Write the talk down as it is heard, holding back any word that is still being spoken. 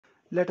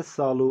Let us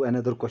solve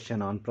another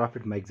question on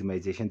profit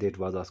maximization that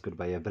was asked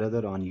by a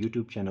brother on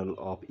YouTube channel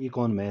of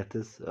Econ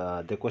Maths.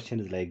 The question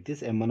is like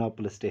this: a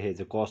monopolist has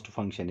a cost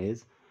function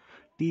is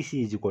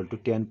TC is equal to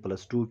 10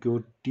 plus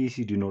 2Q.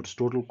 TC denotes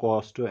total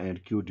cost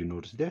and Q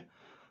denotes the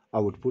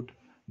output.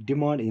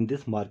 Demand in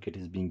this market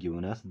is being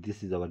given us.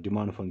 This is our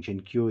demand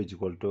function. Q is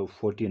equal to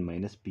 14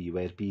 minus P,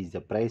 where P is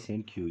the price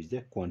and Q is the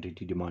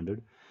quantity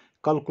demanded.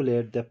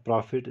 Calculate the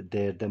profit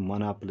that the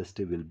monopolist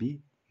will be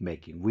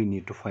making. We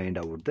need to find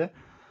out the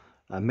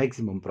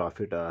maximum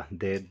profit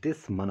that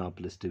this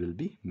monopolist will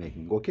be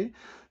making. Okay,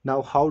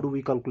 now how do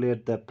we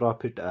calculate the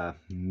profit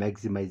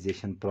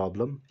maximization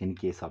problem in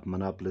case of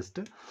monopolist?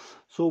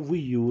 So we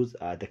use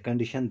the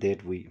condition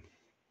that we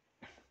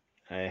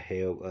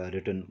have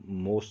written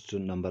most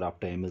number of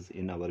times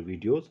in our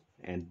videos,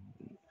 and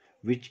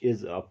which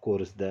is of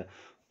course the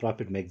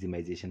profit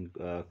maximization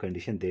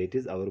condition, that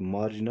is our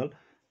marginal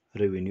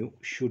revenue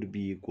should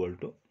be equal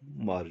to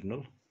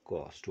marginal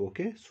cost.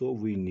 Okay, so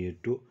we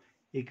need to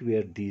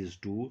equate these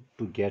two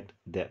to get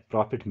the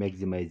profit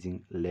maximizing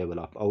level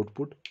of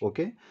output.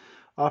 Okay,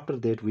 after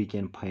that we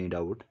can find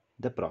out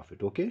the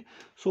profit. Okay,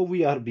 so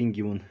we are being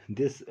given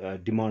this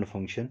demand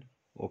function.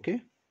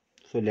 Okay,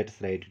 so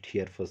let's write it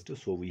here first.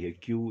 So we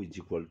have Q is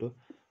equal to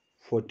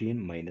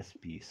 14 minus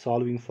P.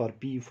 Solving for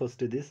P first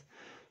this.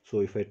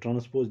 So if I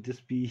transpose this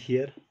P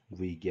here,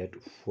 we get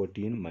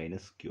 14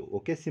 minus Q.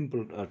 Okay,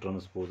 simple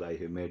transpose I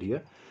have made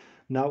here.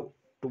 Now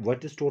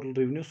what is total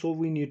revenue? So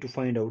we need to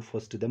find out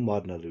first the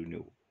marginal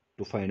revenue.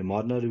 To find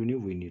marginal revenue,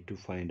 we need to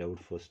find out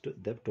first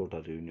the total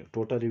revenue.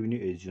 Total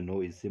revenue, as you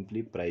know, is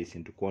simply price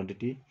into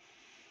quantity.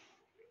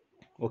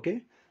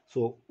 Okay,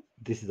 so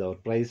this is our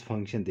price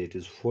function, that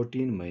is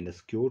 14 minus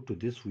Q. To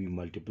this we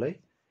multiply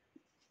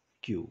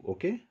Q.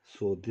 Okay,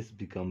 so this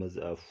becomes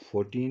a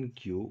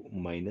 14Q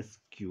minus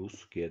Q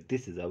square.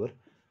 This is our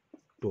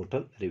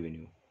total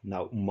revenue.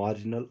 Now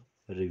marginal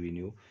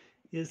revenue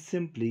is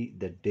simply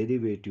the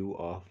derivative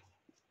of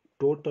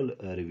total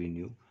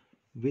revenue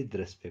with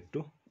respect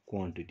to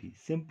quantity.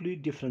 Simply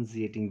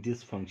differentiating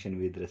this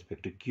function with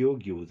respect to Q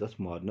gives us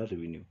marginal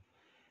revenue.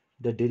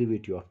 The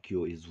derivative of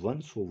Q is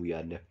 1, so we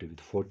are left with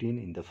 14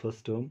 in the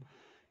first term.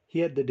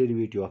 Here the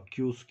derivative of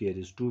Q square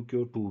is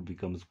 2Q. 2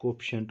 becomes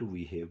coefficient.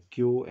 We have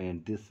Q,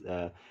 and this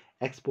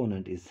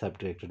exponent is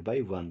subtracted by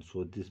 1.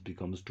 So this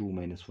becomes 2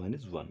 minus 1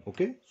 is 1.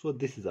 Okay, so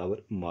this is our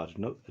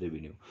marginal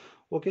revenue.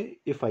 Okay,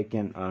 if I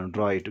can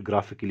draw it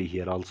graphically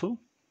here also.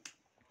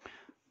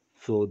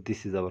 So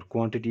this is our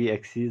quantity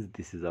axis.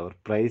 This is our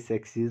price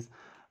axis.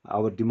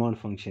 Our demand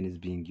function is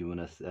being given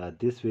us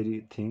this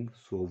very thing.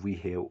 So we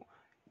have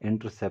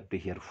intercept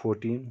here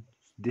 14.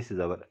 This is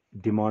our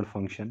demand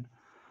function,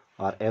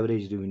 our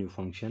average revenue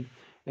function,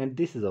 and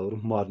this is our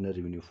marginal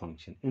revenue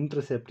function.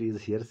 Intercept is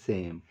here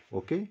same,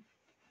 okay,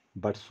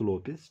 but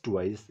slope is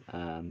twice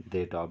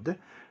that of the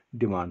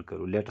demand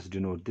curve. Let us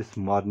denote this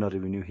marginal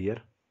revenue here.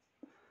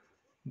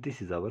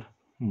 This is our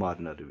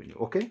marginal revenue.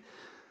 Okay,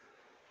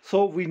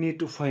 so we need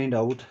to find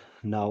out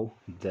now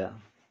the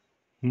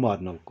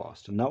marginal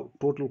cost. Now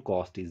total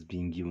cost is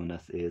being given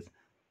us as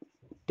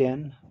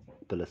 10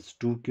 plus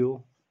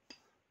 2Q.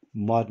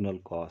 Marginal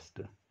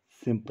cost,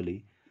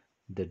 simply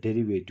the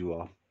derivative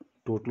of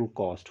total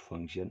cost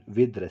function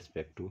with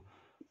respect to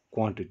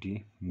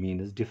quantity,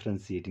 means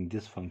differentiating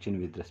this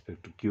function with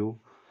respect to Q.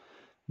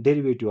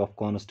 Derivative of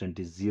constant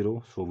is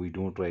 0, so we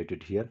don't write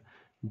it here.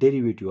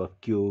 Derivative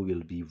of Q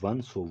will be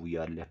 1, so we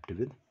are left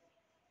with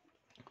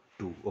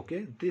 2.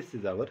 Okay, this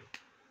is our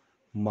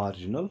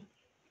marginal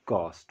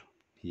cost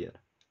here.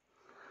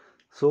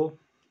 So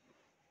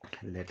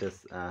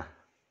let's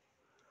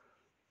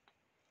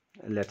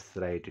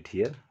write it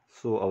here.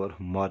 So our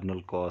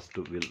marginal cost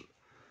will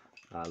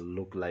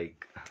look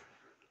like,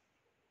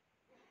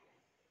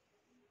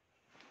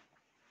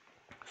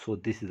 so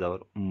this is our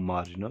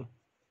marginal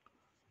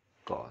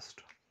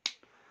cost.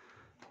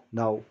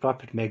 Now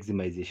profit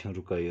maximization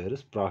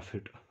requires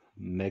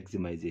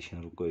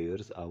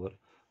our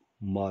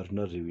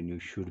marginal revenue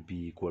should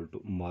be equal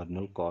to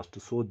marginal cost,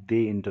 so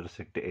they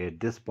intersect at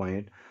this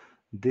point.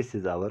 This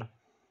is our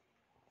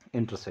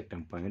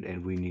intersecting point,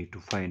 and we need to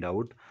find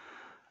out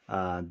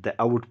the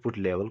output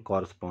level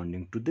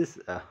corresponding to this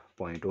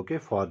point. Okay,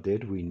 for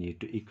that we need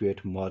to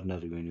equate marginal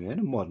revenue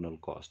and marginal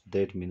cost.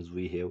 That means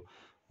we have,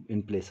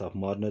 in place of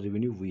marginal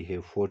revenue, we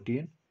have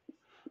 14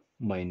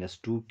 minus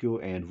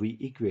 2Q, and we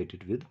equate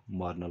it with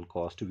marginal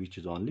cost, which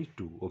is only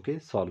 2. Okay,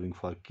 solving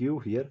for Q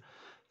here,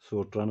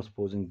 so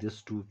transposing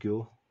this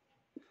 2Q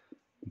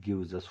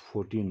gives us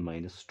 14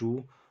 minus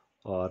 2,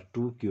 or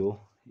 2Q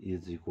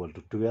is equal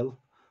to 12,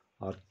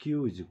 or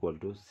Q is equal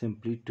to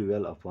simply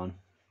 12 upon,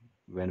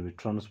 when we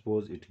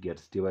transpose it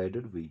gets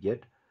divided, we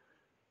get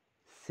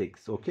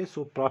 6. Okay,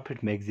 so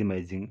profit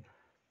maximizing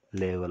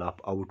level of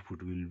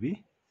output will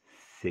be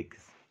 6.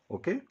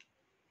 Okay,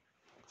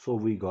 so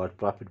we got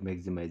profit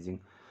maximizing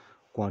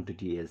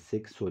quantity as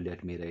 6. So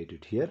let me write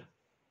it here.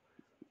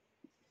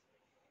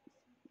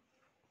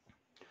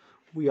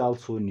 We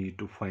also need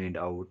to find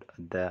out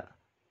the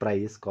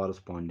price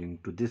corresponding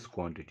to this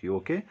quantity.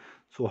 Okay,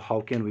 so how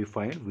can we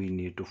find? We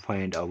need to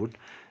find out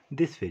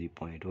this very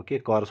point. Okay,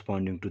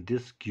 corresponding to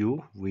this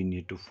Q, we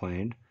need to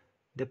find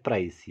the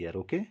price here.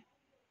 Okay,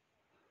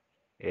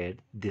 at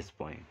this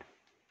point.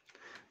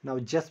 Now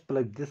just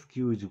plug this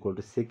Q is equal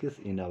to 6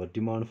 in our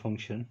demand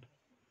function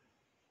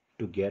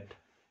to get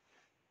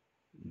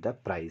the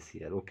price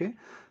here. Okay,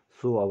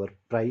 so our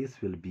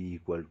price will be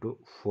equal to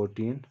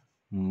 14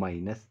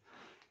 minus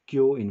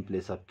Q. In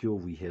place of Q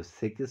we have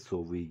 6, so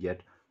we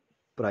get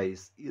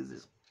price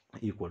is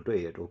equal to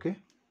 8. Okay,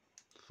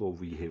 so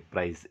we have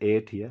price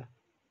 8 here.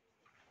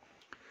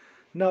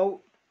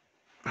 Now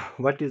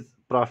what is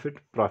profit?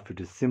 Profit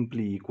is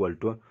simply equal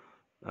to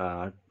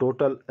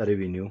total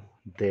revenue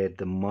that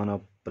the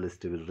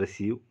monopolist will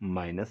receive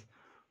minus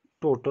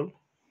total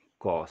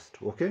cost.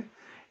 Okay,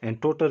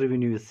 and total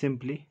revenue is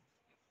simply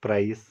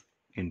price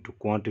into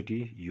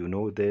quantity, you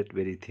know that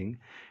very thing,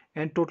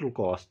 and total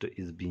cost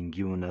is being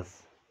given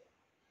us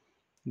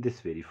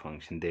this very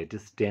function, that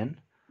is 10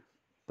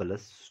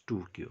 plus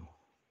 2q.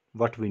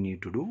 What we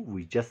need to do,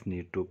 we just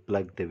need to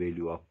plug the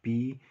value of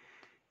p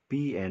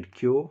and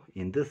q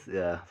in this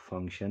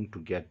function to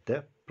get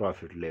the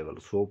profit level.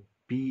 So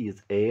p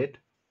is 8,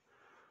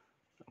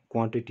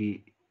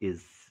 quantity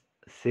is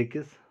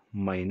 6,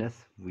 minus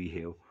we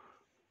have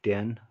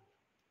 10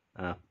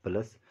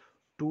 plus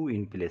 2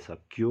 in place of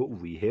q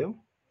we have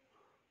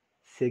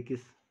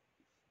 6.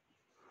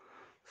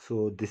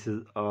 So this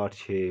is 8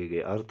 6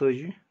 8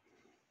 ji,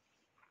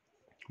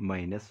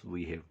 minus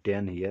we have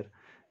 10 here,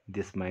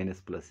 this minus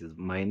plus is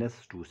minus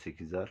 2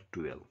 6 are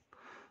 12.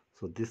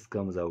 So this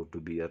comes out to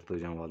be 8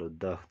 jam walo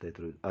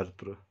 10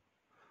 8.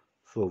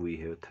 So we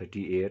have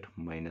 38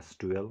 minus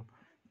 12,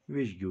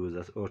 which gives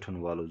us 8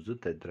 walo zu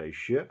 3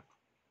 3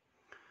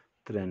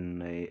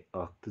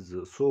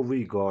 so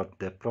we got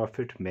the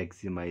profit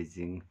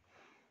maximizing,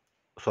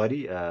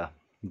 sorry,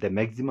 the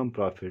maximum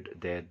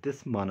profit that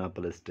this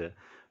monopolist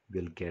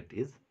will get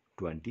is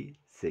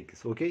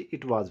 26. Okay,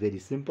 it was very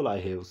simple. I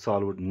have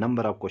solved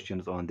number of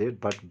questions on that,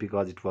 but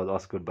because it was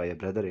asked by a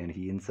brother and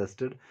he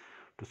insisted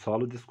to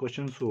solve this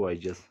question, so I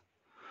just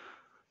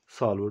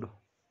solved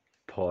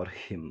for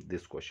him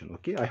this question.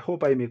 Okay, I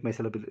hope I make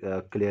myself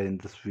clear in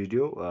this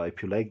video.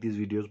 If you like these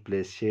videos,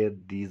 please share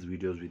these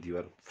videos with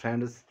your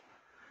friends.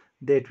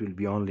 That will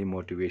be only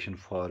motivation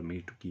for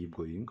me to keep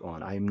going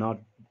on. I'm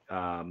not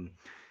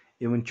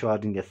even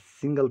charging a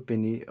single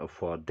penny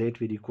for that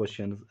very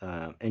questions.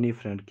 Any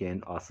friend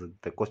can ask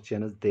the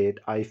questions that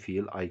I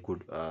feel I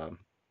could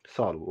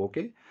solve.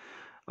 Okay,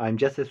 I'm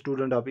just a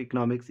student of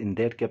economics. In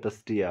that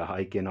capacity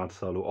I cannot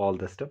solve all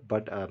the stuff,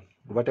 but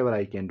whatever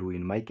I can do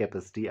in my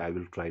capacity, I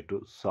will try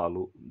to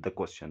solve the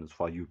questions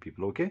for you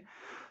people. Okay,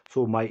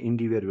 so my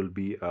endeavor will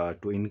be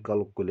to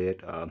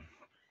inculcate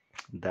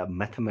the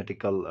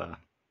mathematical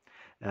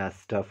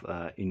stuff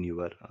in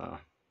your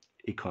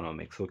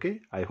economics. Okay,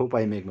 I hope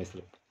I make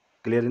myself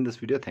clear in this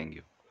video. Thank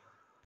you.